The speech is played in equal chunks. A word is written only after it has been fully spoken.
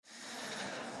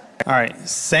All right.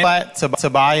 Sanballat,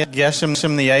 Tobiah,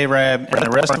 Geshem the Arab, and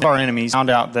the rest of our enemies found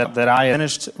out that I had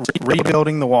finished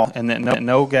rebuilding the wall and that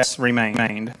no gaps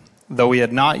remained, though we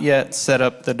had not yet set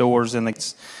up the doors in the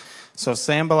gates. So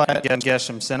Sanballat and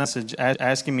Geshem sent us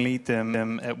asking me to meet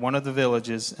them at one of the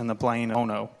villages in the plain of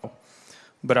Ono.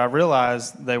 But I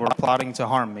realized they were plotting to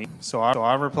harm me, so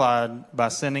I replied by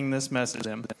sending this message to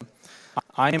them.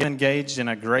 I am engaged in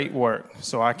a great work,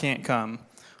 so I can't come.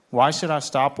 Why should I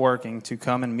stop working to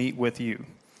come and meet with you?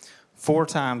 4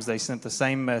 times they sent the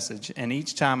same message, and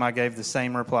each time I gave the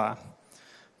same reply.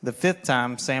 The 5th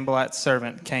time, Sanballat's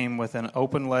servant came with an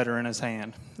open letter in his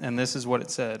hand, and this is what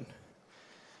it said.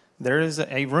 There is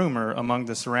a rumor among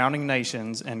the surrounding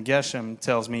nations, and Geshem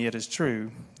tells me it is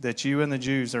true, that you and the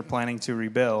Jews are planning to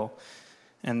rebel,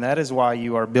 and that is why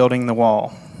you are building the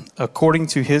wall. According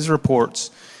to his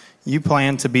reports, you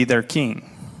plan to be their king.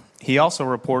 He also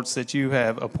reports that you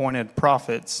have appointed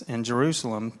prophets in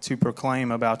Jerusalem to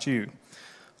proclaim about you.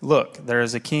 Look, there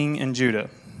is a king in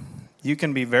Judah. You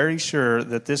can be very sure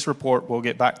that this report will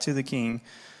get back to the king,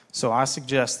 so I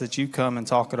suggest that you come and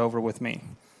talk it over with me.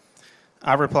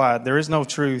 I replied, there is no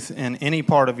truth in any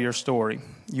part of your story.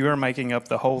 You are making up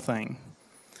the whole thing.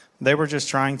 They were just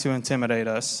trying to intimidate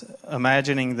us,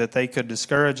 imagining that they could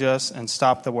discourage us and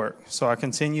stop the work. So I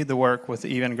continued the work with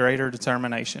even greater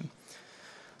determination.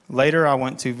 Later, I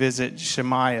went to visit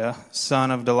Shemaiah,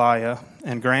 son of Delaiah,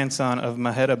 and grandson of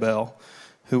Mehetabel,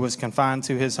 who was confined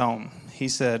to his home. He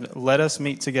said, let us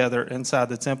meet together inside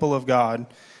the temple of God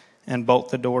and bolt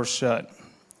the doors shut.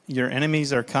 Your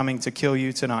enemies are coming to kill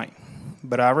you tonight.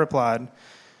 But I replied,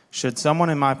 should someone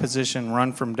in my position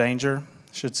run from danger?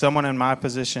 Should someone in my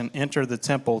position enter the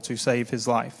temple to save his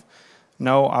life?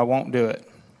 No, I won't do it.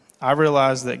 I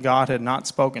realized that God had not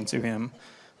spoken to him,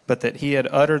 but that he had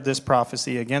uttered this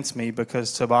prophecy against me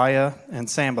because Tobiah and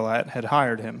Sanballat had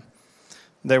hired him.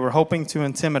 They were hoping to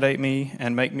intimidate me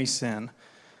and make me sin.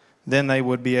 Then they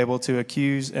would be able to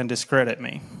accuse and discredit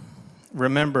me.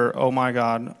 Remember, oh my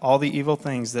God, all the evil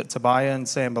things that Tobiah and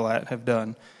Sanballat have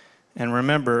done. And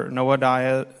remember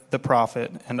Noadiah the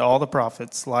prophet and all the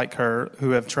prophets like her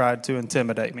who have tried to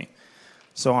intimidate me.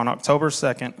 So on October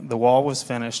 2nd, the wall was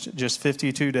finished just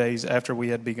 52 days after we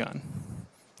had begun.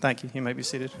 Thank you. You may be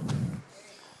seated.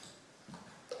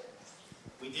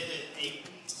 We did it 8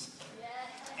 weeks.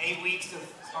 8 weeks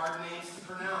of hard names to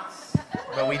pronounce.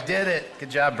 But we did it.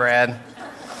 Good job, Brad.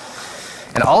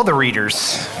 And all the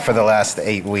readers for the last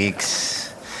 8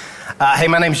 weeks. Hey,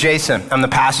 my name's Jason. I'm the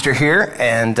pastor here,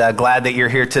 and glad that you're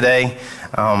here today.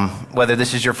 Whether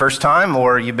this is your first time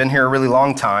or you've been here a really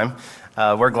long time,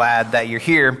 we're glad that you're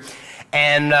here.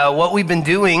 And what we've been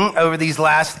doing over these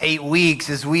last 8 weeks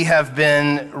is we have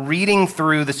been reading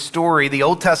through the story, the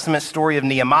Old Testament story of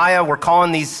Nehemiah. We're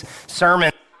calling these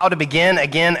sermons How to Begin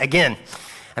Again, Again.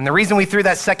 And the reason we threw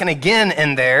that second again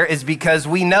in there is because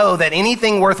we know that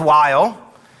anything worthwhile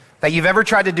that you've ever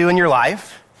tried to do in your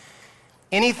life,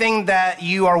 anything that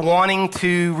you are wanting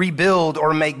to rebuild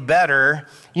or make better,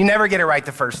 you never get it right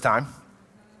the first time.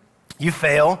 You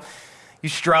fail, you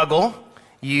struggle,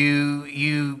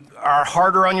 you are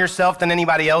harder on yourself than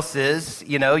anybody else is.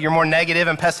 You know, you're more negative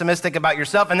and pessimistic about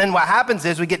yourself. And then what happens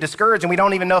is we get discouraged and we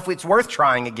don't even know if it's worth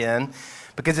trying again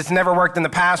because it's never worked in the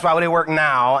past. Why would it work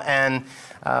now? And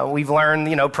we've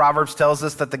learned, Proverbs tells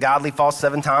us that the godly fall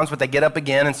 7 times, but they get up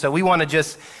again. And so we want to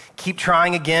just keep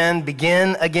trying again,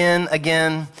 begin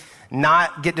again,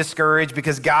 not get discouraged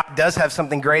because God does have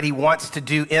something great he wants to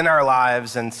do in our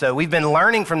lives. And so we've been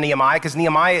learning from Nehemiah because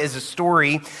Nehemiah is a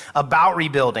story about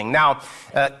rebuilding. Now,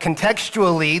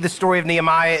 contextually, the story of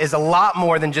Nehemiah is a lot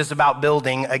more than just about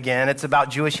building again. It's about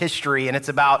Jewish history and it's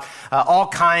about all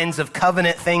kinds of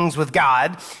covenant things with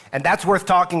God. And that's worth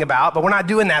talking about, but we're not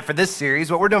doing that for this series.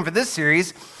 What we're doing for this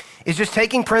series is just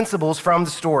taking principles from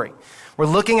the story. We're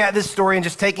looking at this story and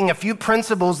just taking a few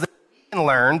principles that we can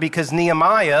learn because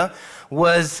Nehemiah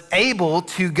was able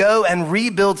to go and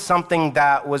rebuild something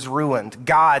that was ruined.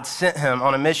 God sent him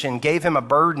on a mission, gave him a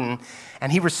burden,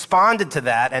 and he responded to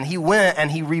that, and he went and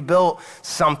he rebuilt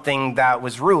something that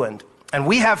was ruined. And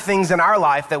we have things in our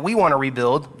life that we want to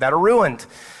rebuild that are ruined.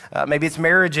 Maybe it's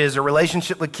marriages or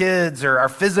relationship with kids or our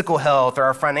physical health or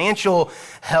our financial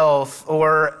health,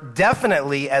 or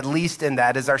definitely, at least in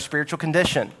that, is our spiritual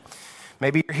condition.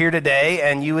 Maybe you're here today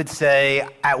and you would say,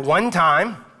 at one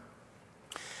time,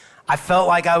 I felt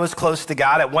like I was close to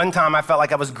God. At one time, I felt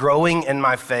like I was growing in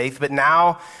my faith. But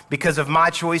now, because of my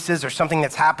choices or something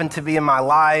that's happened to be in my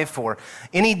life or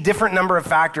any different number of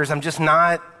factors, I'm just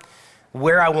not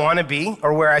where I want to be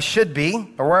or where I should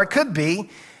be or where I could be.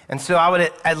 And so I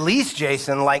would at least,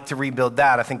 Jason, like to rebuild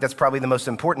that. I think that's probably the most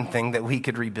important thing that we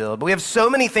could rebuild. But we have so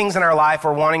many things in our life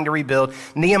we're wanting to rebuild.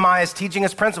 Nehemiah is teaching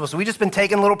us principles. So we've just been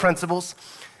taking little principles,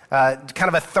 kind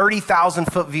of a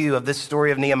 30,000-foot view of this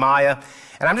story of Nehemiah.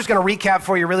 And I'm just going to recap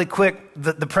for you really quick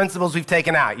the principles we've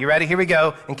taken out. You ready? Here we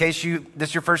go. In case this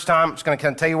is your first time, I'm just going to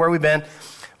kind of tell you where we've been.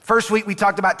 First week, we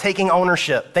talked about taking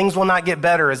ownership. Things will not get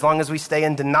better as long as we stay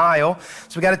in denial.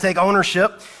 So we got to take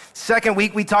ownership. Second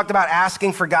week, we talked about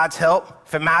asking for God's help.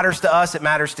 If it matters to us, it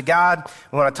matters to God.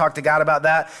 We want to talk to God about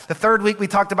that. The third week, we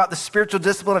talked about the spiritual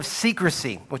discipline of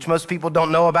secrecy, which most people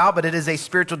don't know about, but it is a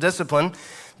spiritual discipline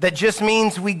that just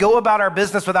means we go about our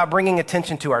business without bringing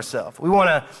attention to ourselves. We want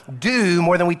to do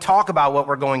more than we talk about what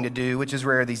we're going to do, which is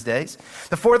rare these days.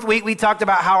 The fourth week, we talked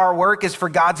about how our work is for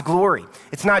God's glory.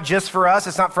 It's not just for us.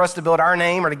 It's not for us to build our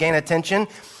name or to gain attention,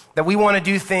 that we want to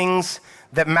do things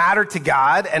that matter to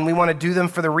God, and we want to do them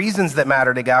for the reasons that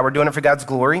matter to God. We're doing it for God's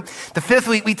glory. The fifth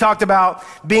week, we talked about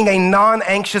being a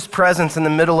non-anxious presence in the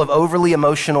middle of overly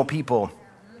emotional people.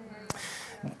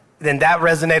 Then that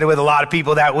resonated with a lot of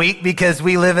people that week because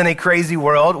we live in a crazy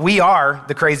world. We are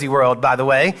the crazy world, by the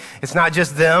way. It's not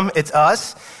just them, it's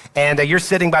us. And you're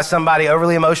sitting by somebody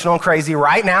overly emotional and crazy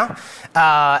right now.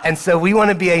 And so we want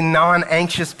to be a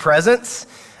non-anxious presence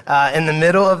in the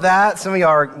middle of that. Some of y'all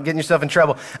are getting yourself in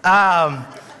trouble. The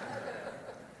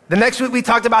next week, we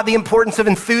talked about the importance of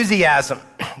enthusiasm,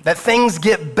 that things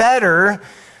get better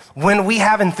when we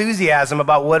have enthusiasm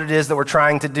about what it is that we're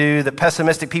trying to do, that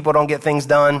pessimistic people don't get things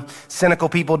done, cynical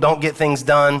people don't get things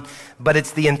done, but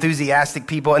it's the enthusiastic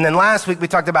people. And then last week, we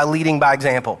talked about leading by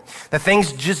example, that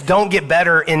things just don't get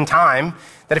better in time,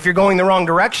 that if you're going the wrong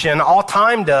direction, all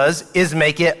time does is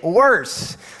make it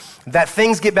worse. That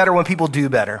things get better when people do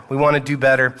better. We want to do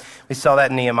better. We saw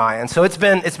that in Nehemiah. And so it's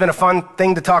been a fun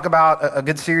thing to talk about, a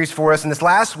good series for us. And this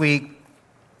last week,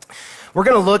 we're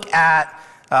going to look at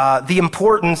the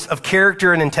importance of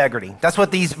character and integrity. That's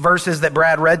what these verses that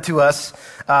Brad read to us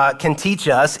can teach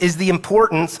us, is the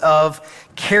importance of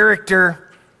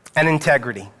character and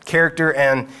integrity. Character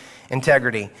and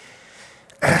integrity.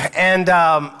 And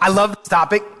I love this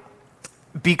topic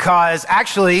because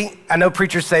actually, I know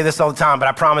preachers say this all the time, but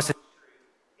I promise it.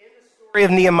 In the story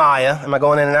of Nehemiah, am I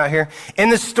going in and out here? In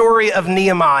the story of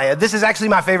Nehemiah, this is actually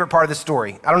my favorite part of the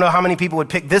story. I don't know how many people would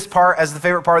pick this part as the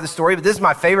favorite part of the story, but this is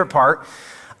my favorite part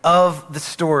of the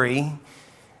story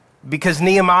because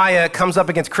Nehemiah comes up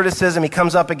against criticism. He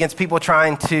comes up against people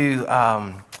trying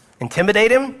to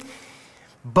intimidate him,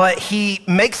 but he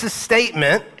makes a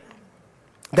statement.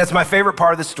 That's my favorite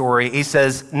part of the story. He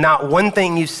says, not one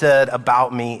thing you said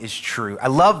about me is true. I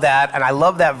love that, and I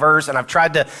love that verse, and I've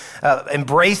tried to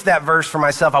embrace that verse for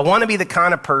myself. I want to be the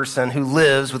kind of person who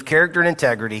lives with character and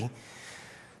integrity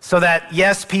so that,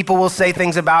 yes, people will say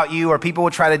things about you or people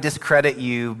will try to discredit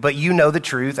you, but you know the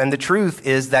truth, and the truth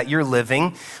is that you're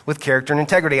living with character and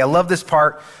integrity. I love this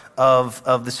part of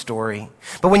the story.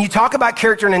 But when you talk about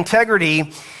character and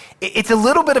integrity, it's a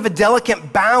little bit of a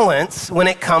delicate balance when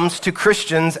it comes to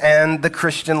Christians and the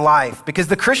Christian life, because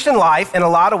the Christian life, in a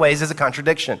lot of ways, is a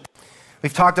contradiction.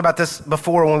 We've talked about this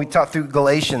before when we talked through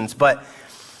Galatians, but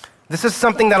this is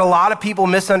something that a lot of people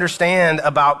misunderstand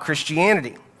about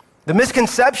Christianity. The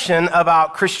misconception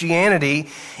about Christianity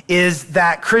is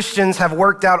that Christians have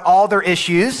worked out all their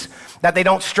issues, that they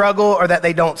don't struggle or that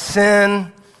they don't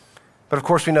sin. But of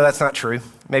course, we know that's not true.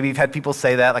 Maybe you've had people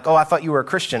say that, like, oh, I thought you were a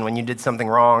Christian when you did something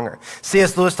wrong. Or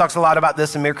C.S. Lewis talks a lot about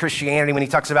this in Mere Christianity when he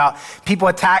talks about people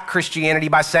attack Christianity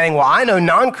by saying, well, I know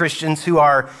non-Christians who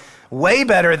are way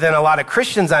better than a lot of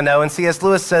Christians I know. And C.S.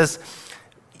 Lewis says,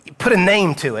 put a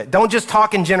name to it. Don't just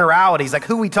talk in generalities, like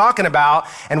who are we talking about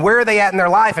and where are they at in their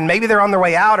life? And maybe they're on their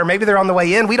way out or maybe they're on the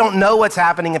way in. We don't know what's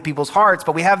happening in people's hearts,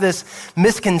 but we have this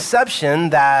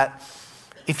misconception that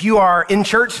if you are in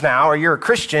church now or you're a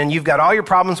Christian, you've got all your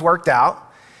problems worked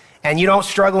out and you don't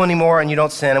struggle anymore and you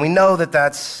don't sin. And we know that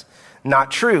that's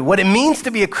not true. What it means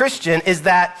to be a Christian is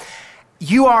that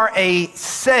you are a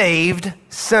saved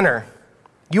sinner.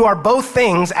 You are both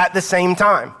things at the same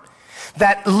time.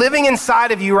 That living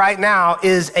inside of you right now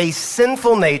is a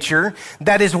sinful nature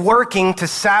that is working to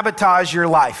sabotage your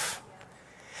life.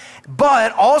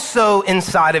 But also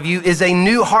inside of you is a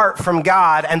new heart from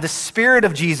God and the Spirit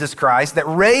of Jesus Christ that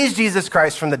raised Jesus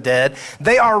Christ from the dead.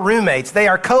 They are roommates. They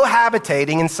are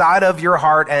cohabitating inside of your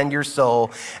heart and your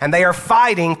soul, and they are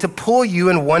fighting to pull you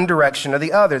in one direction or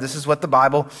the other. This is what the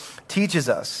Bible teaches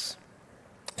us.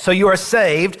 So you are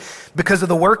saved because of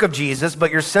the work of Jesus,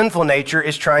 but your sinful nature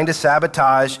is trying to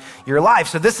sabotage your life.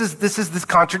 So this is this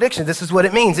contradiction. This is what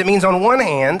it means. It means on one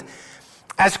hand,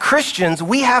 as Christians,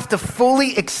 we have to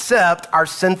fully accept our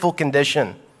sinful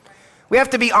condition. We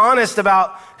have to be honest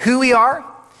about who we are,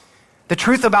 the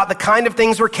truth about the kind of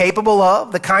things we're capable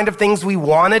of, the kind of things we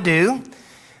want to do,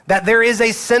 that there is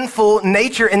a sinful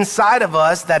nature inside of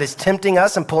us that is tempting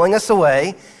us and pulling us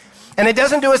away. And it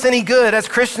doesn't do us any good as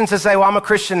Christians to say, well, I'm a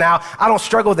Christian now. I don't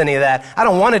struggle with any of that. I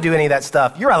don't want to do any of that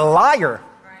stuff. You're a liar.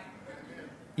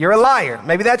 You're a liar.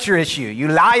 Maybe that's your issue. You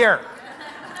liar.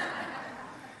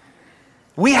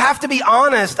 We have to be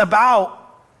honest about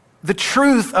the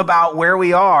truth about where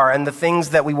we are and the things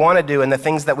that we want to do and the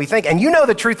things that we think. And you know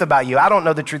the truth about you. I don't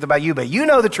know the truth about you, but you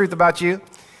know the truth about you.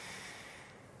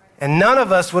 And none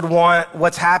of us would want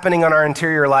what's happening on our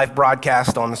interior life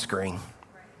broadcast on the screen.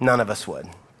 None of us would,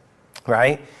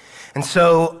 right? And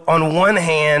so on one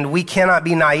hand, we cannot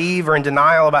be naive or in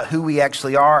denial about who we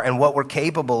actually are and what we're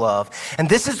capable of. And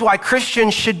this is why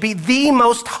Christians should be the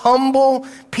most humble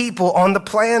people on the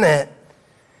planet,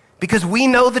 because we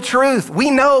know the truth.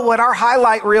 We know what our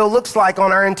highlight reel looks like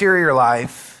on our interior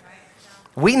life.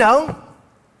 We know.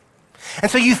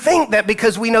 And so you think that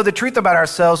because we know the truth about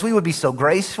ourselves, we would be so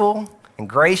graceful and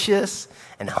gracious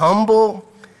and humble,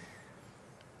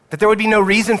 that there would be no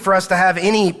reason for us to have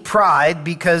any pride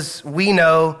because we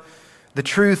know the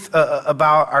truth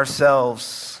about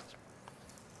ourselves.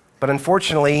 But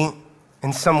unfortunately,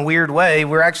 in some weird way,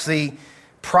 we're actually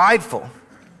prideful.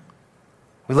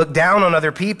 We look down on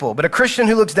other people. But a Christian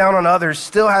who looks down on others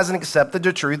still hasn't accepted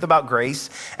the truth about grace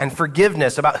and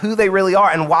forgiveness, about who they really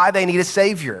are and why they need a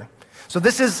Savior. So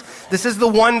this is the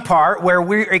one part where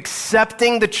we're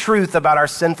accepting the truth about our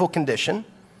sinful condition.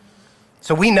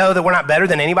 So we know that we're not better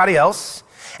than anybody else.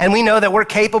 And we know that we're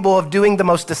capable of doing the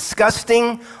most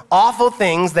disgusting, awful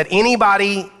things that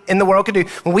anybody in the world could do.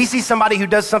 When we see somebody who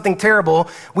does something terrible,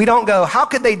 we don't go, how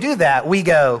could they do that? We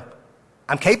go,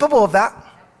 I'm capable of that.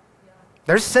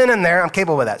 There's sin in there. I'm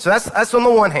capable of that. So that's on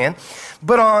the one hand.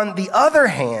 But on the other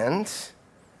hand,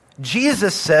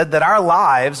 Jesus said that our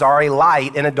lives are a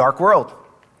light in a dark world.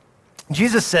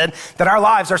 Jesus said that our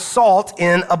lives are salt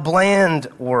in a bland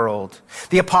world.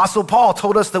 The Apostle Paul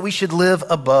told us that we should live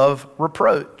above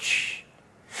reproach.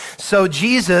 So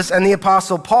Jesus and the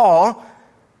Apostle Paul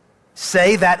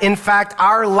say that, in fact,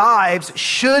 our lives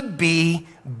should be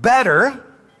better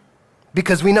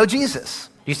because we know Jesus.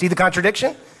 Do you see the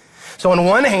contradiction? So on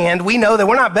one hand, we know that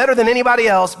we're not better than anybody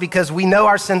else because we know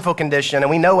our sinful condition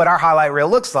and we know what our highlight reel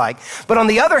looks like. But on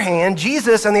the other hand,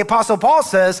 Jesus and the Apostle Paul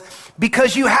says,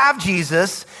 because you have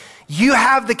Jesus, you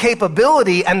have the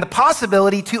capability and the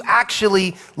possibility to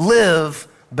actually live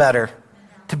better,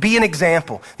 to be an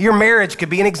example. Your marriage could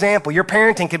be an example. Your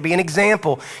parenting could be an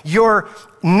example. Your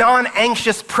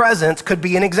non-anxious presence could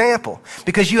be an example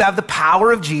because you have the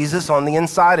power of Jesus on the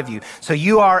inside of you. So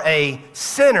you are a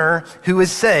sinner who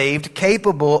is saved,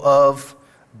 capable of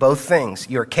both things.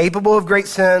 You're capable of great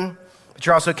sin, but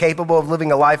you're also capable of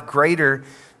living a life greater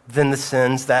than the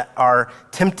sins that are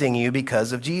tempting you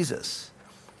because of Jesus.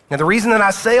 Now, the reason that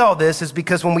I say all this is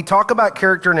because when we talk about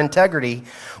character and integrity,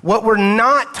 what we're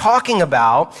not talking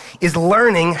about is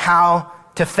learning how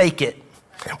to fake it.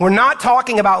 We're not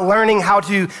talking about learning how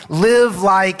to live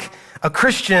like a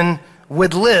Christian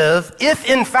would live if,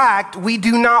 in fact, we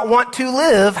do not want to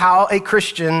live how a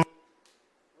Christian would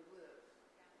live.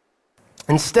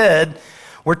 Instead,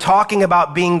 we're talking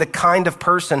about being the kind of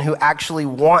person who actually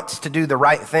wants to do the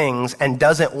right things and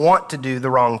doesn't want to do the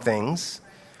wrong things.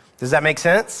 Does that make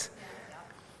sense?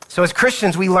 So as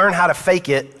Christians, we learn how to fake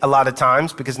it a lot of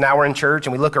times because now we're in church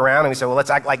and we look around and we say, well, let's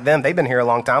act like them. They've been here a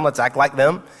long time. Let's act like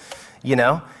them. You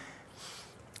know,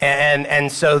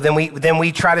 and so then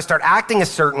we try to start acting a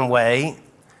certain way.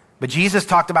 But Jesus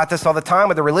talked about this all the time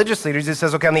with the religious leaders. He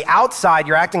says, okay, on the outside,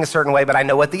 you're acting a certain way, but I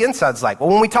know what the inside's like. Well,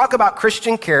 when we talk about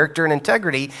Christian character and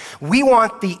integrity, we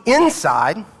want the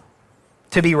inside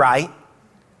to be right,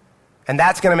 and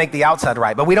that's going to make the outside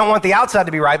right. But we don't want the outside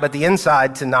to be right, but the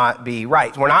inside to not be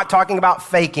right. We're not talking about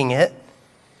faking it.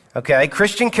 Okay,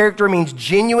 Christian character means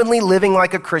genuinely living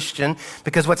like a Christian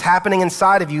because what's happening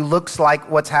inside of you looks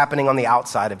like what's happening on the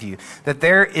outside of you. That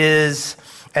there is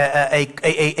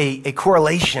a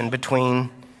correlation between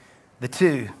the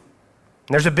two. And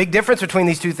there's a big difference between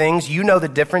these two things. You know the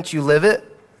difference, you live it.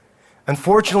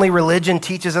 Unfortunately, religion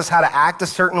teaches us how to act a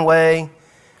certain way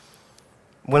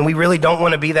when we really don't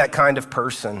want to be that kind of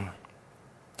person.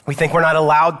 We think we're not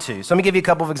allowed to. So let me give you a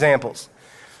couple of examples.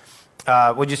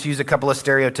 We'll just use a couple of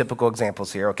stereotypical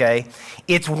examples here, okay?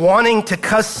 It's wanting to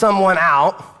cuss someone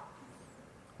out,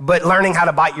 but learning how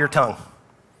to bite your tongue,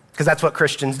 because that's what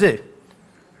Christians do.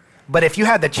 But if you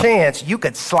had the chance, you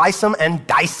could slice them and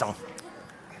dice them.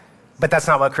 But that's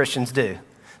not what Christians do.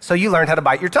 So you learned how to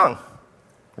bite your tongue,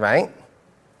 right?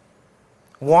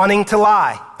 Wanting to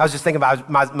lie. I was just thinking about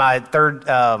my third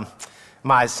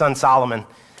my son Solomon,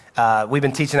 we've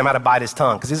been teaching him how to bite his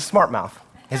tongue because he's a smart mouth.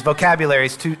 His vocabulary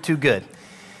is too good.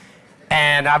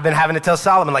 And I've been having to tell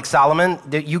Solomon, like, Solomon,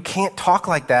 you can't talk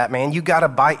like that, man. You got to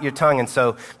bite your tongue. And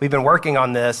so we've been working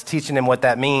on this, teaching him what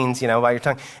that means, bite your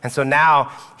tongue. And so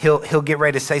now he'll get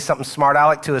ready to say something smart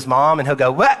aleck to his mom, and he'll go,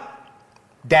 what?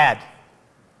 Dad.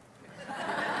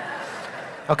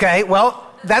 Okay,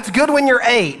 well, that's good when you're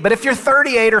 8. But if you're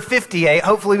 38 or 58,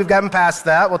 hopefully we've gotten past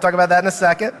that. We'll talk about that in a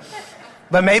second.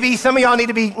 But maybe some of y'all need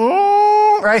to be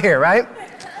right here, right?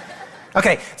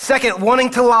 Okay, second, wanting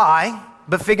to lie,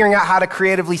 but figuring out how to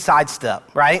creatively sidestep,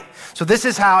 right? So this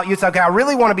is how you say, okay, I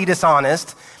really want to be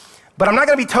dishonest, but I'm not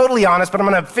going to be totally honest, but I'm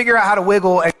going to figure out how to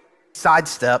wiggle and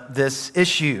sidestep this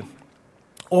issue.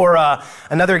 Or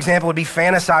another example would be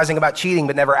fantasizing about cheating,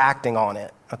 but never acting on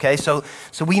it, okay? So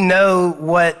we know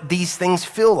what these things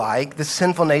feel like, the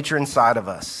sinful nature inside of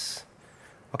us,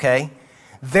 okay?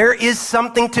 There is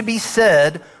something to be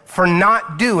said for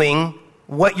not doing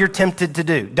what you're tempted to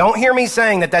do. Don't hear me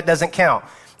saying that doesn't count.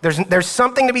 There's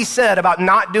something to be said about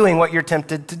not doing what you're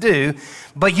tempted to do,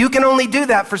 but you can only do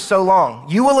that for so long.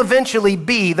 You will eventually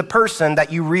be the person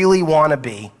that you really want to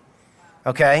be,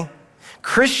 okay?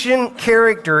 Christian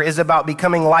character is about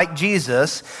becoming like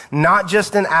Jesus, not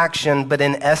just in action, but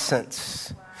in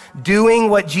essence. Doing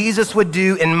what Jesus would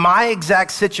do in my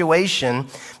exact situation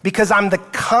because I'm the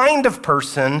kind of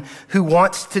person who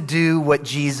wants to do what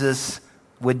Jesus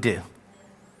would do.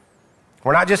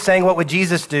 We're not just saying what would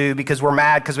Jesus do because we're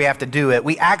mad because we have to do it.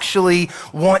 We actually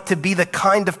want to be the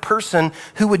kind of person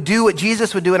who would do what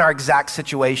Jesus would do in our exact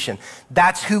situation.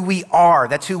 That's who we are.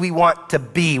 That's who we want to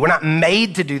be. We're not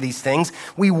made to do these things.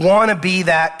 We want to be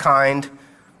that kind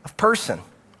of person.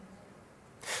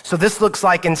 So this looks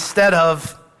like instead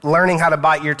of learning how to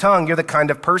bite your tongue, you're the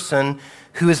kind of person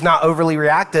who is not overly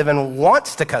reactive and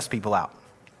wants to cuss people out.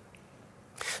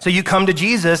 So you come to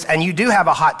Jesus and you do have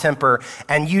a hot temper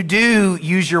and you do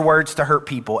use your words to hurt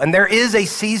people. And there is a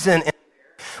season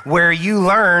where you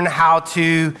learn how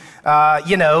to,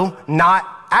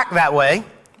 not act that way,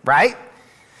 right?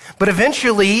 But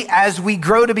eventually, as we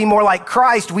grow to be more like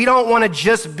Christ, we don't want to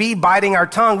just be biting our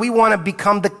tongue. We want to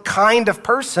become the kind of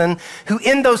person who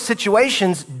in those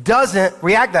situations doesn't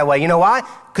react that way. You know why?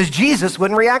 Because Jesus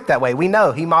wouldn't react that way. We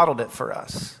know he modeled it for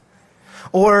us.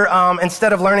 Or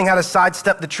instead of learning how to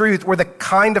sidestep the truth, we're the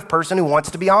kind of person who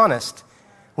wants to be honest.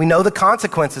 We know the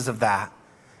consequences of that.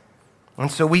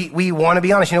 And so we want to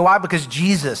be honest. You know why? Because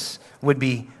Jesus would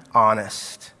be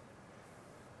honest.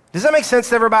 Does that make sense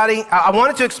to everybody? I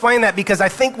wanted to explain that because I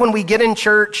think when we get in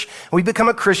church, we become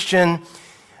a Christian,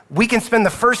 we can spend the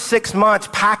first 6 months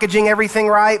packaging everything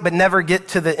right, but never get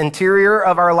to the interior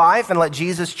of our life and let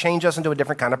Jesus change us into a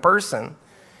different kind of person.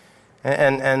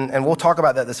 And we'll talk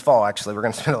about that this fall, actually. We're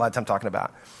going to spend a lot of time talking about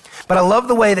it. But I love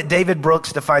the way that David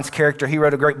Brooks defines character. He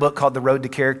wrote a great book called The Road to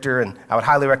Character, and I would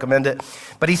highly recommend it.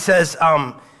 But he says,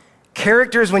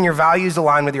 character is when your values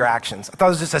align with your actions. I thought it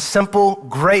was just a simple,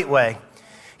 great way.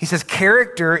 He says,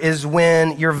 character is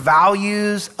when your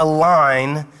values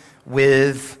align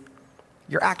with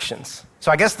your actions.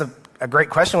 So I guess a great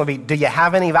question would be, do you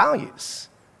have any values?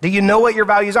 Do you know what your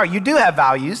values are? You do have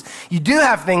values. You do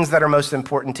have things that are most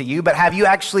important to you, but have you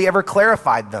actually ever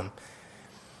clarified them?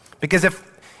 Because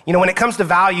when it comes to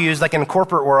values, like in the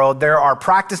corporate world, there are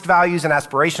practiced values and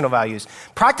aspirational values.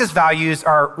 Practice values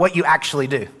are what you actually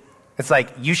do. It's like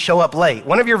you show up late.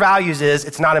 One of your values is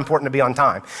it's not important to be on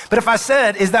time. But if I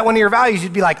said, is that one of your values?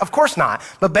 You'd be like, of course not.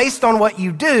 But based on what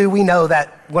you do, we know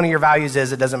that one of your values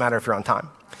is it doesn't matter if you're on time.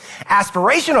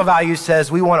 Aspirational value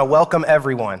says we want to welcome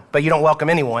everyone, but you don't welcome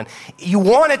anyone. You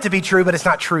want it to be true, but it's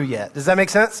not true yet. Does that make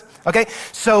sense? Okay,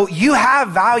 so you have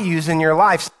values in your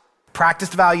life,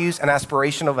 practiced values and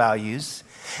aspirational values.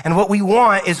 And what we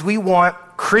want is we want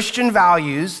Christian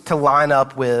values to line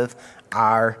up with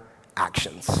our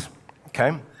actions,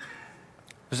 okay?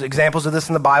 There's examples of this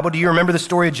in the Bible. Do you remember the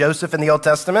story of Joseph in the Old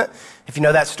Testament? If you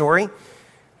know that story.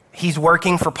 He's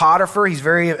working for Potiphar. He's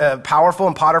very powerful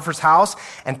in Potiphar's house.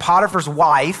 And Potiphar's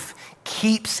wife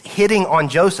keeps hitting on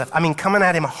Joseph. Coming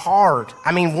at him hard.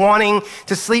 Wanting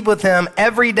to sleep with him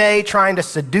every day, trying to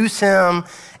seduce him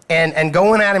and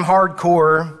going at him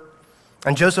hardcore.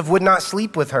 And Joseph would not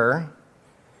sleep with her.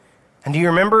 And do you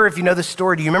remember, if you know the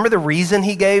story, do you remember the reason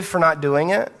he gave for not doing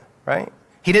it, right?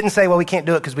 He didn't say, well, we can't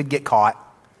do it because we'd get caught.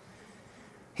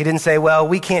 He didn't say, well,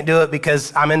 we can't do it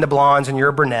because I'm into blondes and you're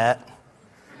a brunette.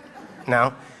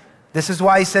 No, this is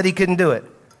why he said he couldn't do it.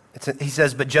 He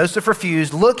says, but Joseph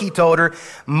refused. Look, he told her,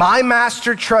 my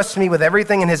master trusts me with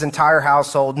everything in his entire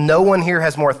household. No one here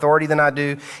has more authority than I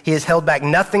do. He has held back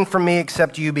nothing from me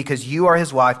except you because you are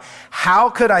his wife.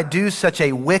 How could I do such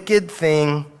a wicked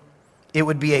thing it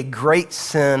would be a great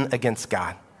sin against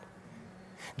God.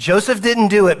 Joseph didn't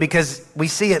do it because we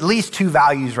see at least two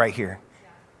values right here.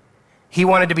 He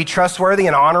wanted to be trustworthy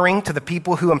and honoring to the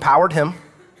people who empowered him,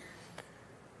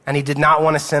 and he did not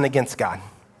want to sin against God.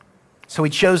 So he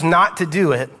chose not to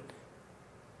do it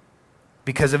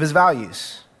because of his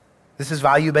values. This is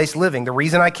value-based living. The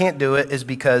reason I can't do it is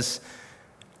because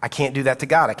I can't do that to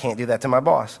God. I can't do that to my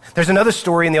boss. There's another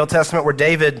story in the Old Testament where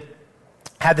David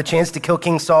had the chance to kill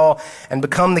King Saul and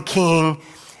become the king.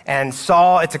 And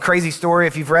Saul, it's a crazy story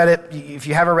if you've read it, if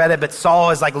you haven't read it, but Saul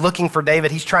is like looking for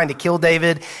David. He's trying to kill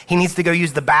David. He needs to go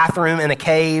use the bathroom in a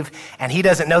cave, and he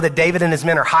doesn't know that David and his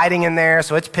men are hiding in there,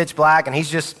 so it's pitch black, and he's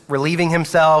just relieving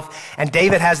himself, and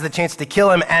David has the chance to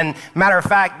kill him. And matter of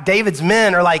fact, David's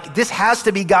men are like, this has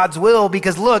to be God's will,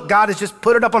 because look, God has just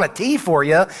put it up on a tee for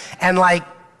you, and like,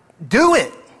 do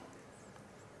it.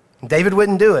 David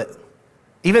wouldn't do it.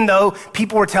 Even though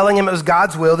people were telling him it was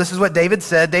God's will, this is what David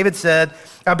said. David said,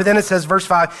 but then it says, verse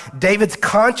 5, David's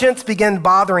conscience began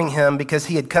bothering him because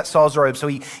he had cut Saul's robe. So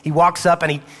he walks up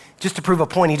and just to prove a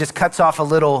point, he just cuts off a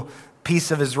little piece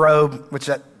of his robe,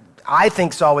 which I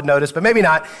think Saul would notice, but maybe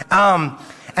not.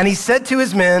 And he said to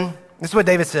his men, this is what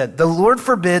David said, the Lord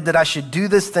forbid that I should do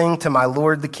this thing to my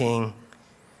Lord the king.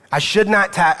 I should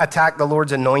not attack the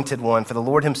Lord's anointed one, for the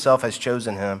Lord himself has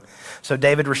chosen him. So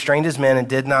David restrained his men and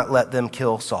did not let them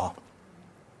kill Saul.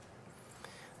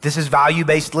 This is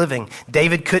value-based living.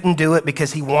 David couldn't do it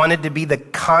because he wanted to be the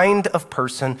kind of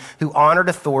person who honored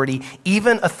authority,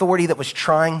 even authority that was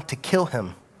trying to kill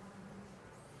him.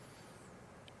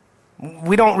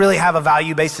 We don't really have a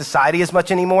value-based society as much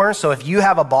anymore. So if you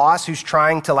have a boss who's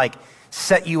trying to like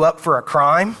set you up for a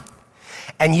crime,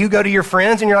 and you go to your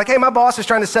friends and you're like, hey, my boss is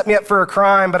trying to set me up for a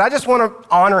crime, but I just want to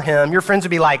honor him. Your friends would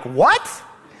be like, what?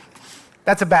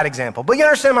 That's a bad example. But you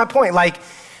understand my point. Like,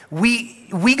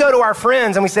 we go to our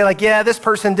friends and we say like, yeah, this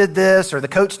person did this, or the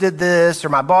coach did this, or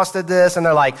my boss did this. And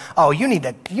they're like, oh, you need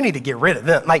to get rid of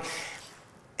them. Like,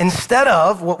 instead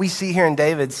of what we see here in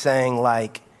David saying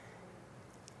like,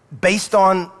 based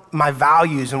on my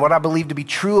values and what I believe to be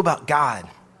true about God,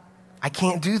 I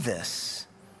can't do this.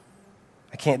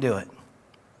 I can't do it.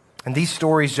 And these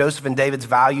stories, Joseph and David's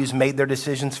values made their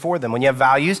decisions for them. When you have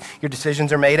values, your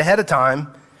decisions are made ahead of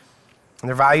time, and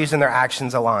their values and their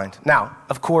actions aligned. Now,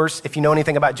 of course, if you know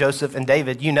anything about Joseph and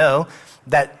David, you know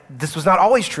that this was not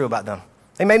always true about them.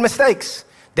 They made mistakes.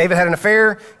 David had an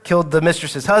affair, killed the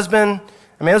mistress's husband.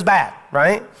 I mean, it was bad,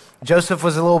 right? Joseph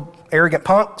was a little arrogant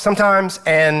punk sometimes,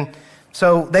 and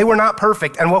so they were not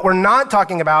perfect. And what we're not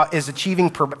talking about is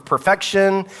achieving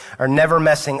perfection or never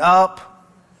messing up.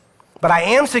 But I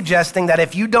am suggesting that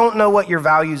if you don't know what your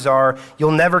values are,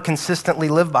 you'll never consistently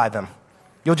live by them.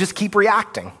 You'll just keep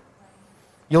reacting.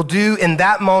 You'll do in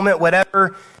that moment whatever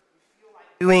you feel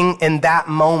like doing in that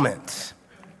moment.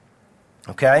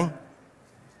 Okay?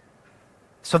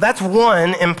 So that's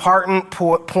one important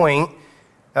point,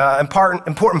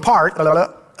 important part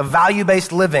of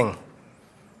value-based living.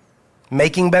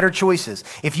 Making better choices.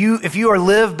 If you are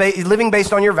living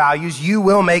based on your values, you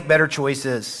will make better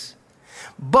choices.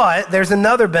 But there's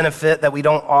another benefit that we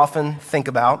don't often think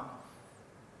about.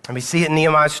 And we see it in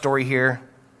Nehemiah's story here.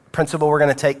 The principle we're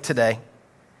going to take today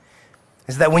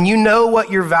is that when you know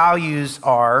what your values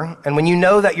are, and when you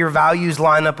know that your values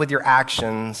line up with your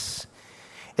actions,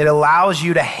 it allows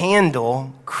you to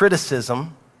handle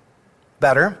criticism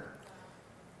better.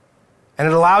 And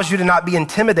it allows you to not be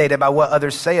intimidated by what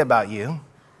others say about you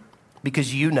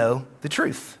because you know the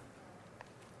truth.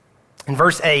 In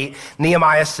verse 8,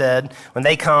 Nehemiah said, when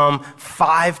they come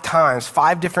 5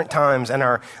 different times, and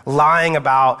are lying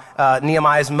about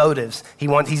Nehemiah's motives.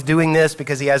 He's doing this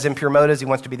because he has impure motives. He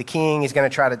wants to be the king. He's going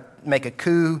to try to make a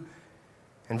coup.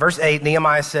 In verse 8,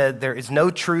 Nehemiah said, there is no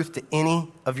truth to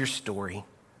any of your story.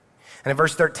 And in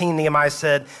verse 13, Nehemiah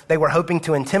said, they were hoping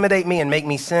to intimidate me and make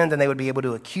me sin, and they would be able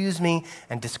to accuse me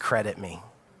and discredit me.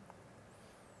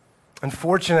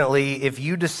 Unfortunately, if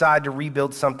you decide to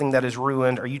rebuild something that is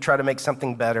ruined, or you try to make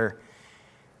something better,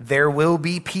 there will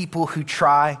be people who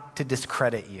try to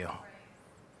discredit you.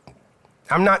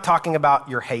 I'm not talking about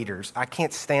your haters. I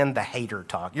can't stand the hater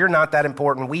talk. You're not that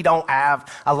important. We don't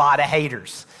have a lot of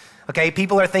haters. Okay,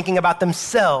 people are thinking about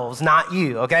themselves, not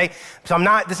you, okay? So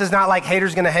this is not like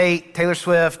haters gonna hate Taylor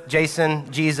Swift,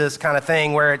 Jason, Jesus kind of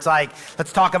thing where it's like,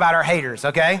 let's talk about our haters,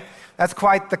 okay? That's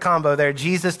quite the combo there,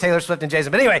 Jesus, Taylor Swift, and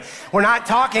Jason. But anyway, we're not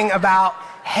talking about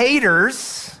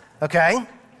haters, okay?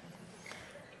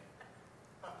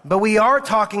 But we are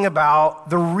talking about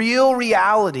the real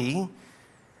reality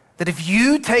that if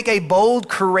you take a bold,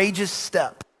 courageous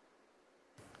step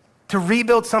to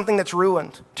rebuild something that's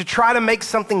ruined, to try to make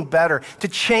something better, to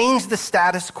change the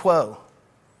status quo,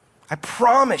 I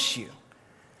promise you,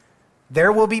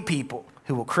 there will be people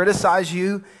who will criticize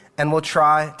you and will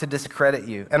try to discredit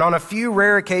you. And on a few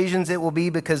rare occasions, it will be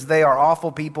because they are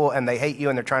awful people and they hate you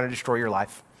and they're trying to destroy your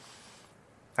life.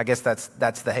 I guess that's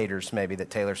the haters maybe that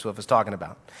Taylor Swift was talking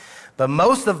about. But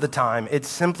most of the time, it's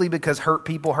simply because hurt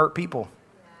people hurt people.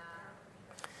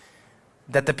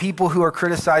 That the people who are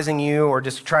criticizing you or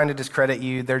just trying to discredit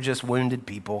you, they're just wounded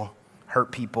people,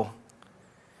 hurt people.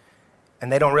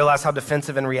 And they don't realize how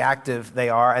defensive and reactive they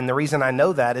are. And the reason I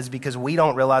know that is because we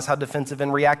don't realize how defensive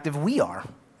and reactive we are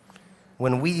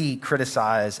when we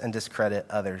criticize and discredit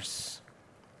others.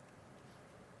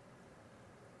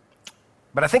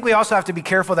 But I think we also have to be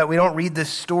careful that we don't read this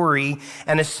story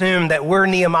and assume that we're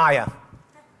Nehemiah.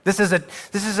 This is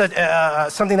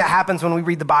something that happens when we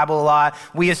read the Bible a lot.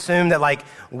 We assume that like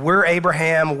we're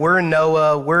Abraham, we're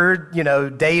Noah, we're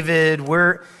David,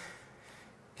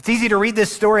 It's easy to read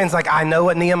this story and it's like, I know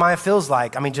what Nehemiah feels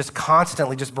like. I mean, just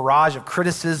constantly, just barrage of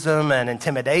criticism and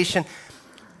intimidation.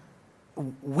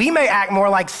 We may act more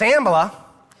like Sanballat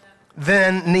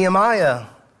than Nehemiah,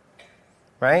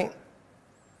 right?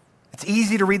 It's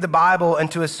easy to read the Bible and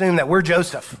to assume that we're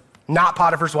Joseph, not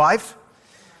Potiphar's wife,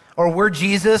 or we're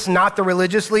Jesus, not the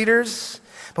religious leaders.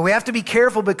 But we have to be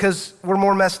careful because we're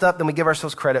more messed up than we give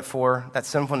ourselves credit for, that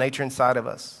sinful nature inside of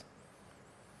us.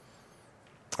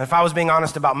 If I was being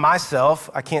honest about myself,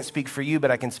 I can't speak for you,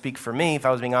 but I can speak for me. If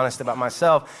I was being honest about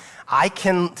myself, I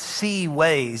can see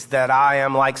ways that I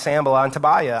am like Sanballat and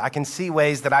Tobiah. I can see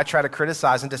ways that I try to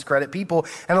criticize and discredit people,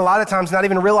 and a lot of times not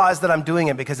even realize that I'm doing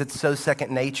it because it's so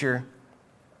second nature.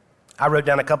 I wrote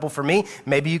down a couple for me.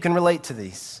 Maybe you can relate to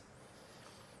these.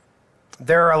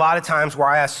 There are a lot of times where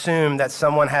I assume that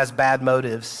someone has bad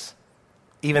motives,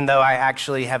 even though I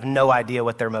actually have no idea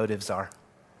what their motives are.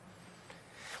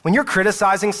 When you're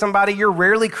criticizing somebody, you're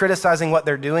rarely criticizing what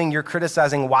they're doing, you're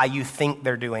criticizing why you think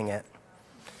they're doing it.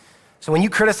 So when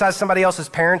you criticize somebody else's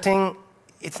parenting,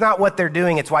 it's not what they're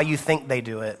doing, it's why you think they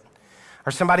do it.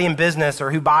 Or somebody in business,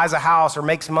 or who buys a house, or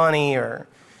makes money, or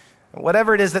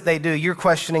whatever it is that they do, you're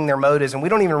questioning their motives. And we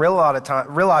don't even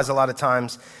realize a lot of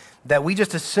times that we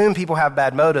just assume people have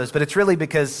bad motives, but it's really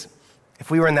because if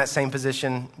we were in that same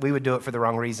position, we would do it for the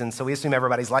wrong reason. So we assume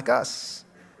everybody's like us.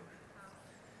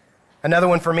 Another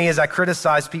one for me is I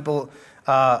criticize people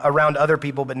around other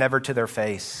people, but never to their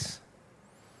face.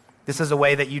 This is a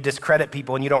way that you discredit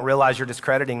people and you don't realize you're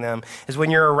discrediting them, is when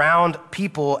you're around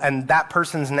people and that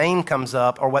person's name comes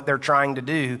up or what they're trying to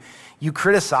do, you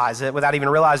criticize it without even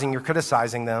realizing you're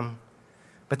criticizing them.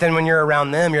 But then when you're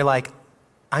around them, you're like,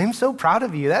 I'm so proud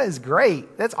of you. That is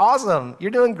great. That's awesome.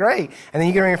 You're doing great. And then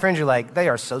you get around your friends, you're like, they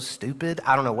are so stupid.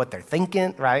 I don't know what they're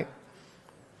thinking, right?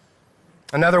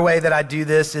 Another way that I do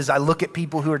this is I look at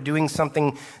people who are doing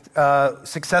something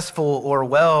successful or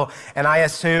well, and I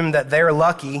assume that they're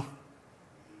lucky,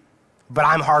 but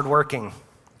I'm hardworking.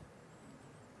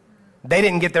 They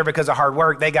didn't get there because of hard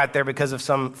work. They got there because of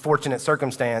some fortunate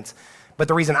circumstance. But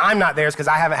the reason I'm not there is because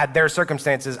I haven't had their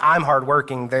circumstances. I'm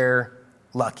hardworking. They're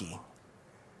lucky.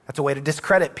 That's a way to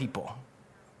discredit people.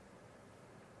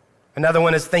 Another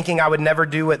one is thinking I would never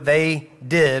do what they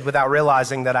did without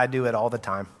realizing that I do it all the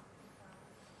time.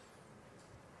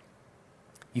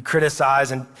 You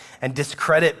criticize and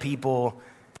discredit people,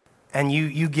 and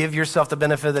you give yourself the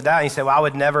benefit of the doubt. And you say, well, I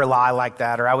would never lie like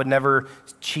that, or I would never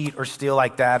cheat or steal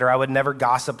like that, or I would never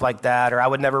gossip like that, or I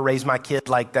would never raise my kid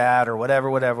like that, or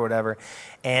whatever.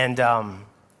 And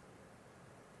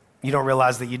you don't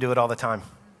realize that you do it all the time.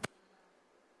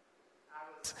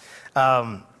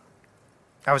 I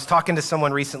was talking to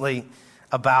someone recently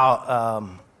about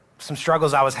some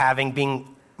struggles I was having being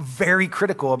very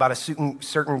critical about a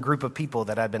certain group of people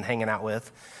that I've been hanging out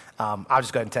with. I'll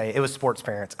just go ahead and tell you, it was sports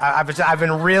parents. I've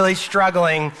been really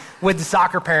struggling with the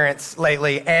soccer parents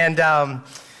lately. And so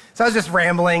I was just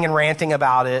rambling and ranting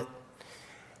about it.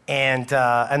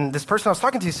 And this person I was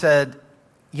talking to said,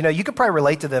 you could probably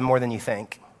relate to them more than you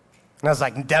think. And I was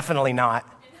like, definitely not.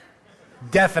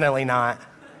 Definitely not.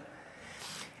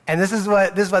 And this is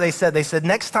what they said. They said,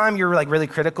 next time you're like really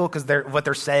critical because what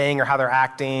they're saying or how they're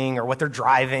acting or what they're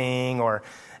driving or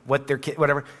what their kid,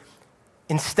 whatever,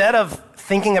 instead of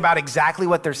thinking about exactly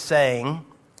what they're saying,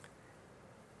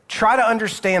 try to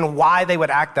understand why they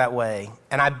would act that way.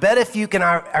 And I bet if you can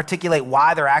articulate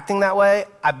why they're acting that way,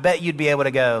 I bet you'd be able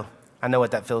to go, I know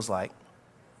what that feels like.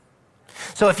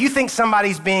 So if you think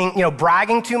somebody's being,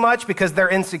 bragging too much because they're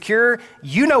insecure,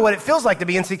 you know what it feels like to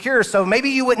be insecure. So maybe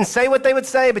you wouldn't say what they would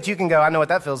say, but you can go, I know what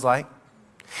that feels like.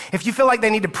 If you feel like they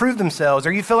need to prove themselves,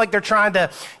 or you feel like they're trying to,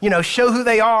 show who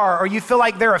they are, or you feel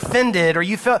like they're offended, or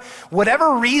you feel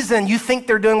whatever reason you think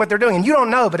they're doing what they're doing, and you don't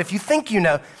know, but if you think you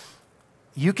know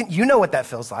what that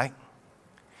feels like.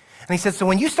 And he said, so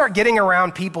when you start getting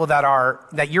around people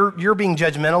that you're being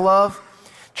judgmental of,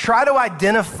 try to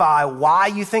identify why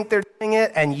you think they're doing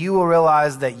it, and you will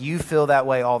realize that you feel that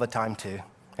way all the time too.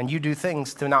 And you do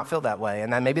things to not feel that way,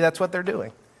 and then maybe that's what they're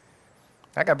doing.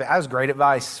 That was great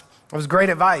advice. It was great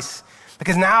advice.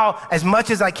 Because now, as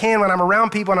much as I can, when I'm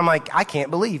around people and I'm like, I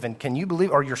can't believe, and can you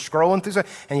believe? Or you're scrolling through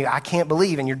stuff, and I can't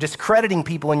believe, and you're discrediting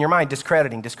people in your mind,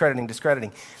 discrediting.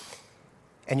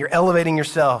 And you're elevating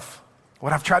yourself.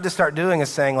 What I've tried to start doing is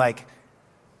saying like,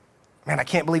 man, I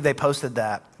can't believe they posted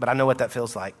that, but I know what that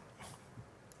feels like.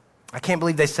 I can't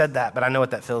believe they said that, but I know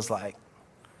what that feels like.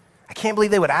 I can't believe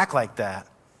they would act like that,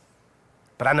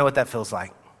 but I know what that feels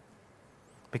like.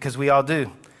 Because we all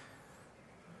do.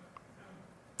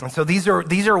 And so these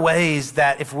are ways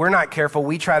that if we're not careful,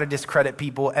 we try to discredit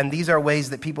people, and these are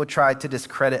ways that people try to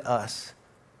discredit us.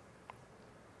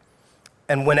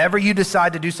 And whenever you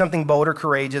decide to do something bold or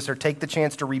courageous or take the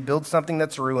chance to rebuild something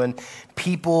that's ruined,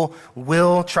 people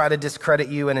will try to discredit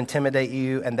you and intimidate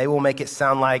you, and they will make it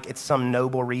sound like it's some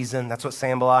noble reason. That's what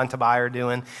Sanballat and Tobiah are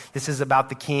doing. This is about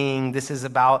the king. This is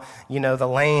about, the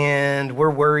land.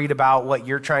 We're worried about what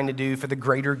you're trying to do for the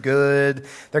greater good.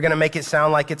 They're going to make it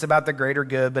sound like it's about the greater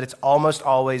good, but it's almost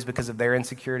always because of their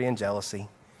insecurity and jealousy.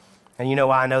 And you know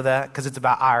why I know that? Because it's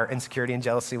about our insecurity and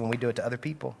jealousy when we do it to other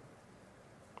people.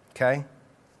 Okay?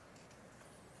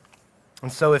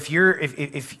 And so if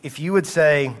you would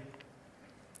say,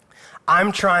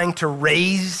 I'm trying to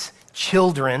raise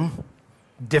children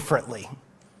differently,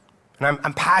 and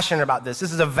I'm passionate about this.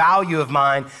 This is a value of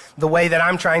mine, the way that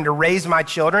I'm trying to raise my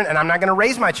children, and I'm not going to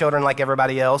raise my children like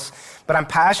everybody else, but I'm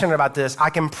passionate about this.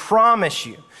 I can promise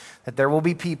you that there will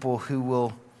be people who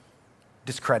will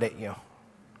discredit you.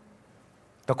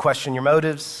 They'll question your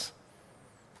motives.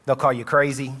 They'll call you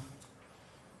crazy.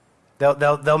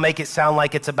 They'll make it sound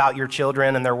like it's about your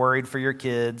children and they're worried for your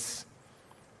kids.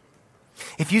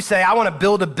 If you say, I want to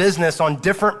build a business on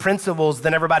different principles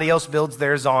than everybody else builds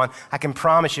theirs on, I can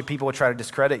promise you people will try to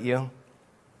discredit you. You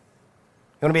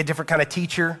want to be a different kind of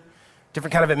teacher,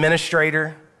 different kind of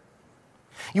administrator?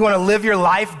 You want to live your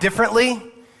life differently?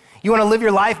 You want to live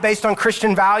your life based on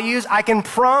Christian values? I can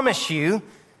promise you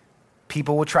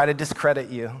people will try to discredit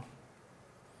you.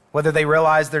 Whether they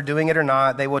realize they're doing it or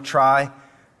not, they will try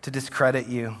to discredit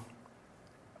you.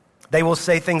 They will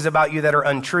say things about you that are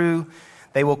untrue.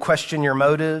 They will question your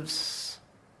motives.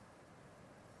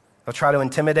 They'll try to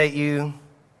intimidate you.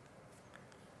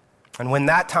 And when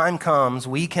that time comes,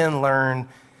 we can learn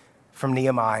from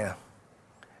Nehemiah.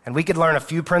 And we could learn a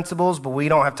few principles, but we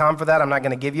don't have time for that. I'm not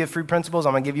going to give you a few principles.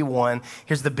 I'm going to give you one.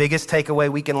 Here's the biggest takeaway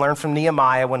we can learn from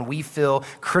Nehemiah when we feel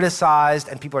criticized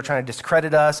and people are trying to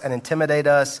discredit us and intimidate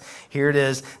us. Here it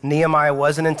is. Nehemiah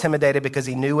wasn't intimidated because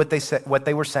he knew what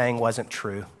they were saying wasn't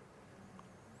true.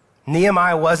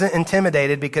 Nehemiah wasn't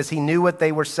intimidated because he knew what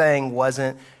they were saying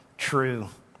wasn't true.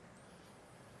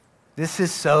 This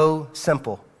is so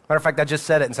simple. Matter of fact, I just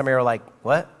said it and some of you are like,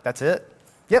 what? That's it?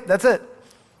 Yep, that's it.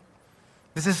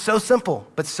 This is so simple,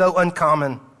 but so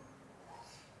uncommon.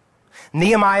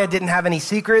 Nehemiah didn't have any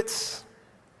secrets.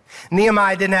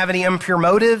 Nehemiah didn't have any impure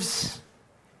motives.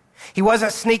 He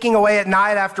wasn't sneaking away at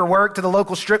night after work to the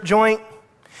local strip joint.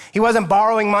 He wasn't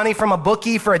borrowing money from a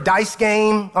bookie for a dice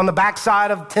game on the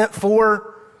backside of tent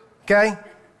 4, okay?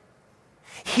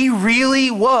 He really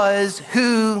was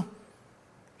who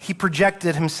he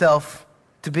projected himself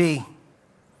to be,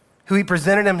 who he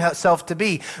presented himself to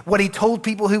be, what he told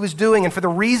people he was doing, and for the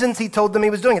reasons he told them he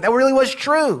was doing it. That really was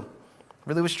true. It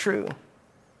really was true.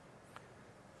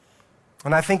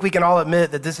 And I think we can all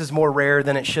admit that this is more rare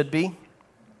than it should be.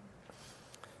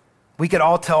 We could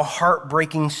all tell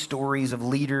heartbreaking stories of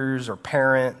leaders or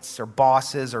parents or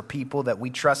bosses or people that we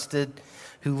trusted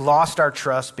who lost our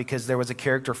trust because there was a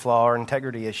character flaw or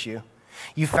integrity issue.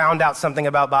 You found out something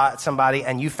about somebody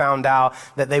and you found out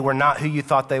that they were not who you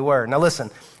thought they were. Now listen,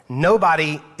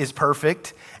 nobody is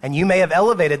perfect, and you may have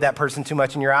elevated that person too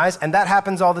much in your eyes, and that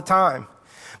happens all the time.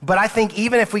 But I think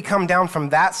even if we come down from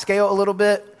that scale a little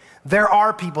bit, there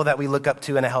are people that we look up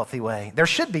to in a healthy way. There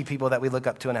should be people that we look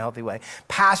up to in a healthy way.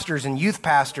 Pastors and youth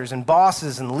pastors and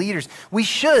bosses and leaders, we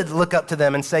should look up to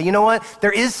them and say, you know what?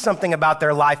 There is something about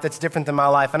their life that's different than my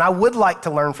life, and I would like to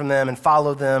learn from them and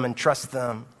follow them and trust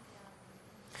them.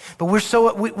 But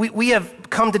we have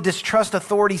come to distrust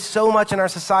authority so much in our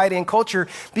society and culture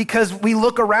because we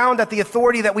look around at the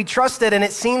authority that we trusted, and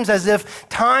it seems as if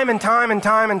time and time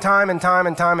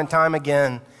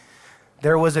again,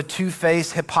 there was a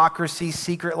two-faced hypocrisy,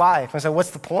 secret life. I said,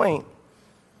 what's the point?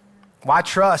 Why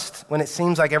trust when it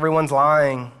seems like everyone's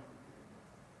lying?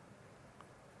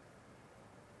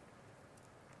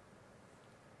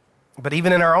 But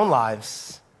even in our own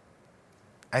lives,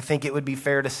 I think it would be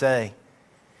fair to say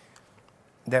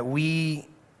that we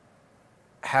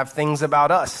have things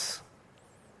about us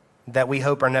that we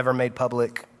hope are never made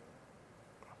public.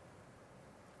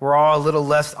 We're all a little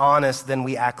less honest than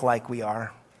we act like we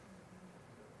are.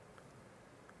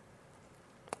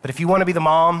 But if you want to be the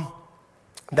mom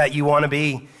that you want to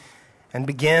be and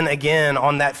begin again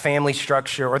on that family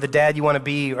structure, or the dad you want to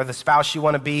be, or the spouse you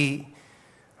want to be,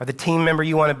 or the team member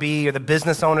you want to be, or the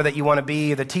business owner that you want to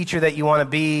be, or the teacher that you want to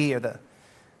be, or the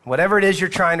whatever it is you're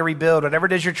trying to rebuild, whatever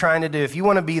it is you're trying to do, if you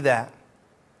want to be that,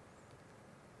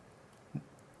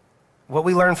 what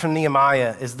we learned from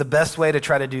Nehemiah is the best way to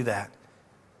try to do that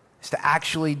is to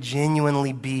actually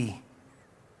genuinely be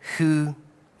who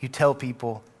you tell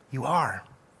people you are.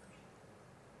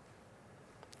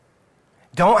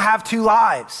 Don't have two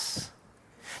lives.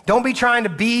 Don't be trying to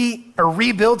be or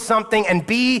rebuild something and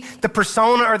be the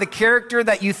persona or the character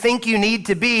that you think you need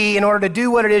to be in order to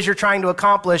do what it is you're trying to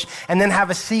accomplish, and then have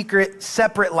a secret,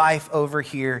 separate life over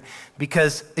here,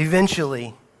 because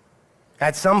eventually,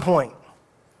 at some point,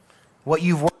 what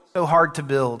you've worked so hard to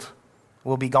build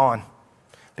will be gone,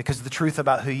 because the truth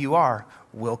about who you are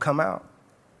will come out.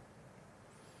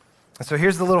 And so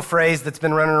here's the little phrase that's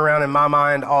been running around in my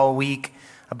mind all week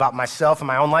about myself and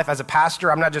my own life. As a pastor,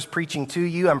 I'm not just preaching to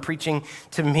you, I'm preaching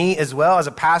to me as well. As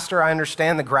a pastor, I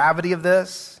understand the gravity of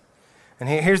this. And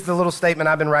here's the little statement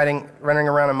I've been running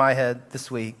around in my head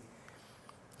this week.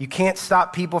 You can't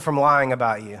stop people from lying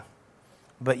about you,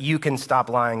 but you can stop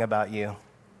lying about you.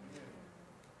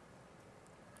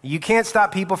 You can't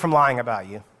stop people from lying about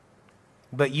you,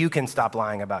 but you can stop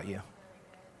lying about you.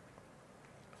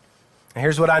 And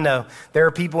here's what I know. There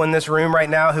are people in this room right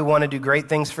now who want to do great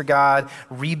things for God,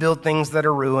 rebuild things that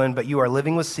are ruined, but you are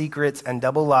living with secrets and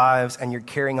double lives, and you're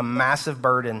carrying a massive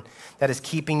burden that is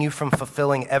keeping you from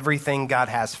fulfilling everything God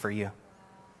has for you.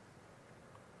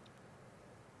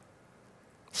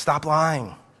 Stop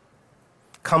lying.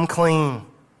 Come clean.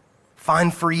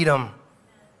 Find freedom.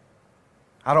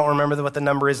 I don't remember what the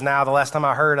number is now. The last time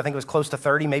I heard, I think it was close to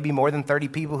 30, maybe more than 30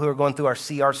 people who are going through our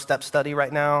CR step study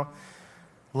right now,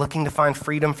 looking to find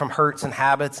freedom from hurts and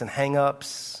habits and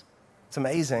hang-ups. It's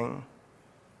amazing.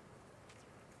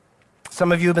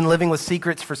 Some of you have been living with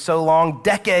secrets for so long,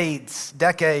 decades.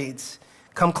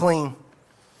 Come clean.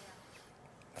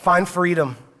 Find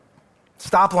freedom.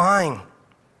 Stop lying.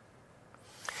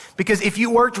 Because if you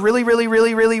worked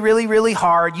really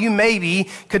hard, you maybe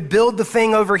could build the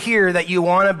thing over here that you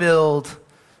want to build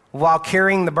while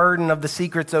carrying the burden of the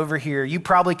secrets over here. You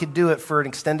probably could do it for an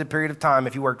extended period of time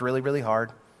if you worked really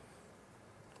hard.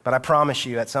 But I promise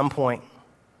you, at some point,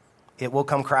 it will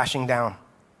come crashing down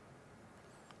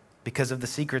because of the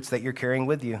secrets that you're carrying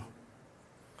with you.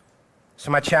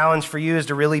 So my challenge for you is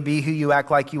to really be who you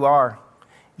act like you are.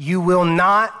 You will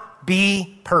not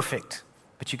be perfect,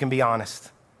 but you can be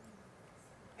honest.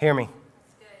 Hear me.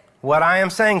 What I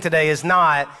am saying today is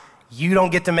not, you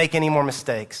don't get to make any more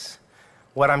mistakes.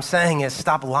 What I'm saying is,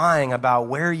 stop lying about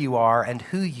where you are and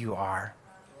who you are,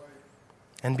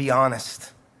 and be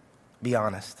honest. Be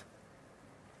honest.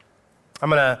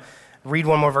 I'm going to read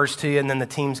one more verse to you, and then the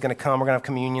team's going to come. We're going to have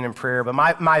communion and prayer. But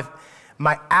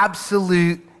my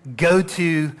absolute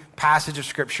go-to passage of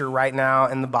Scripture right now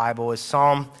in the Bible is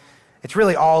it's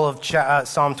really all of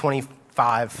Psalm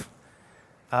 25.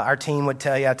 Our team would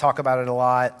tell you, I talk about it a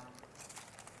lot.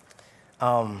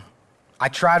 I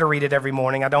try to read it every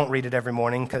morning. I don't read it every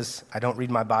morning because I don't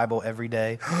read my Bible every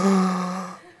day.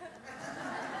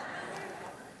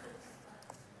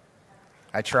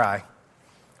 I try.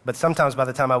 But sometimes by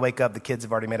the time I wake up, the kids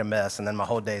have already made a mess, and then my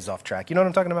whole day is off track. You know what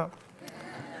I'm talking about?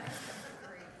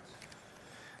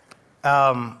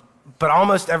 But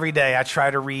almost every day, I try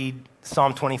to read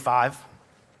Psalm 25.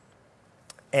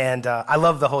 And I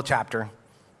love the whole chapter.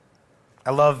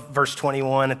 I love verse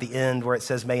 21 at the end where it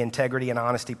says, "May integrity and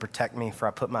honesty protect me, for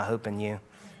I put my hope in you."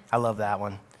 I love that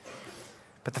one.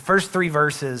 But the first 3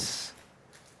 verses,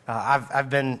 I've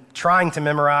been trying to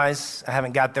memorize. I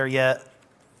haven't got there yet.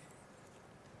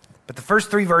 But the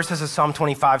first 3 verses of Psalm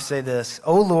 25 say this: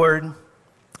 "O Lord,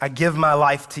 I give my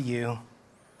life to you.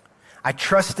 I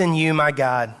trust in you, my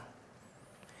God.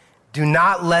 Do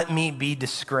not let me be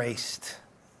disgraced,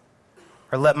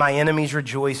 or let my enemies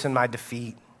rejoice in my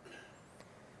defeat.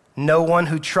 No one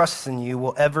who trusts in you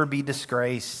will ever be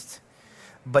disgraced,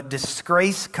 but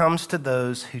disgrace comes to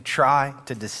those who try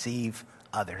to deceive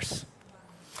others."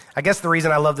 I guess the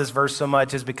reason I love this verse so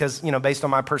much is because, based on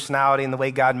my personality and the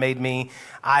way God made me,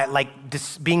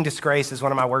 being disgraced is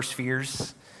one of my worst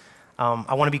fears.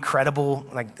 I want to be credible.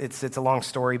 It's a long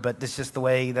story, but it's just the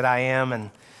way that I am.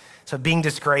 And so being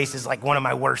disgraced is like one of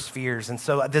my worst fears. And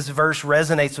so this verse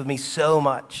resonates with me so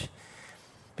much.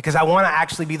 because I want to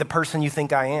actually be the person you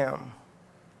think I am.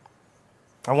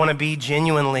 I want to be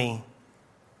genuinely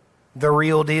the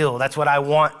real deal. That's what I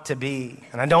want to be.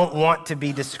 And I don't want to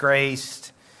be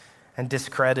disgraced and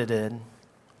discredited.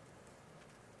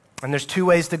 And there's two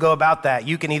ways to go about that.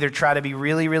 You can either try to be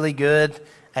really, really good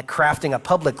at crafting a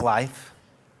public life,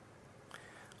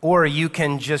 or you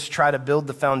can just try to build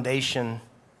the foundation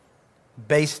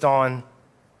based on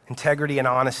integrity and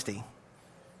honesty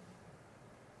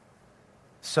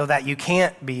so that you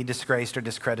can't be disgraced or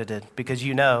discredited because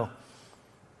you know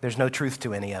there's no truth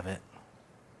to any of it.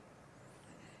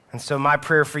 And so my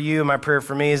prayer for you, my prayer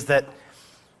for me is that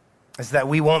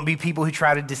we won't be people who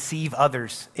try to deceive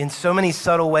others in so many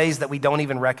subtle ways that we don't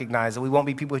even recognize, that we won't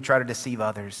be people who try to deceive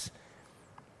others,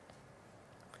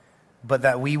 but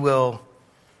that we will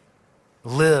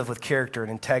live with character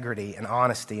and integrity and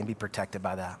honesty and be protected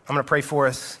by that. I'm going to pray for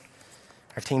us.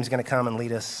 Our team's going to come and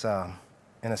lead us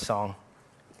in a song.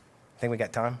 Think we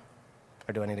got time?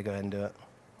 Or do I need to go ahead and do it?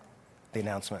 The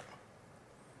announcement.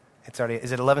 It's already,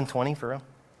 is it 11:20 for real?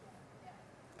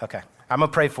 Okay. I'm going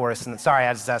to pray for us. And sorry, I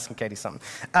was just asking Katie something.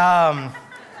 I'm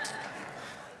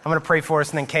going to pray for us.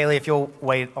 And then Kaylee, if you'll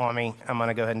wait on me, I'm going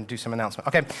to go ahead and do some announcement.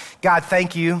 Okay. God,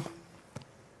 thank you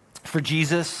for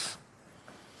Jesus.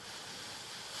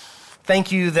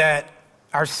 Thank you that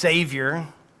our Savior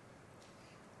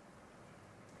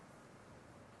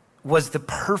was the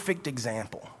perfect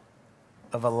example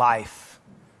of a life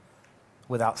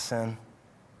without sin.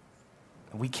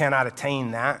 We cannot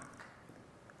attain that,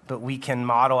 but we can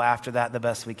model after that the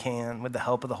best we can with the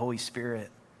help of the Holy Spirit.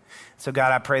 So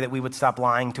God, I pray that we would stop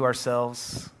lying to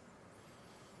ourselves,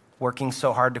 working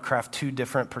so hard to craft two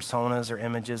different personas or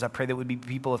images. I pray that we'd be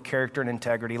people of character and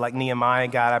integrity. Like Nehemiah,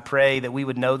 God, I pray that we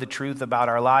would know the truth about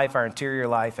our life, our interior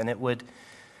life, and it would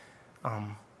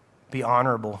be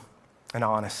honorable and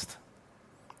honest.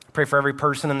 I pray for every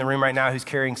person in the room right now who's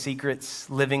carrying secrets,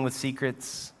 living with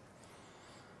secrets.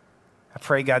 I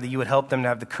pray, God, that you would help them to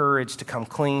have the courage to come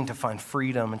clean, to find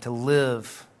freedom, and to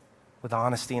live with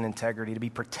honesty and integrity, to be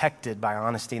protected by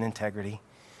honesty and integrity.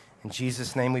 In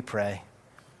Jesus' name we pray.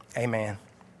 Amen.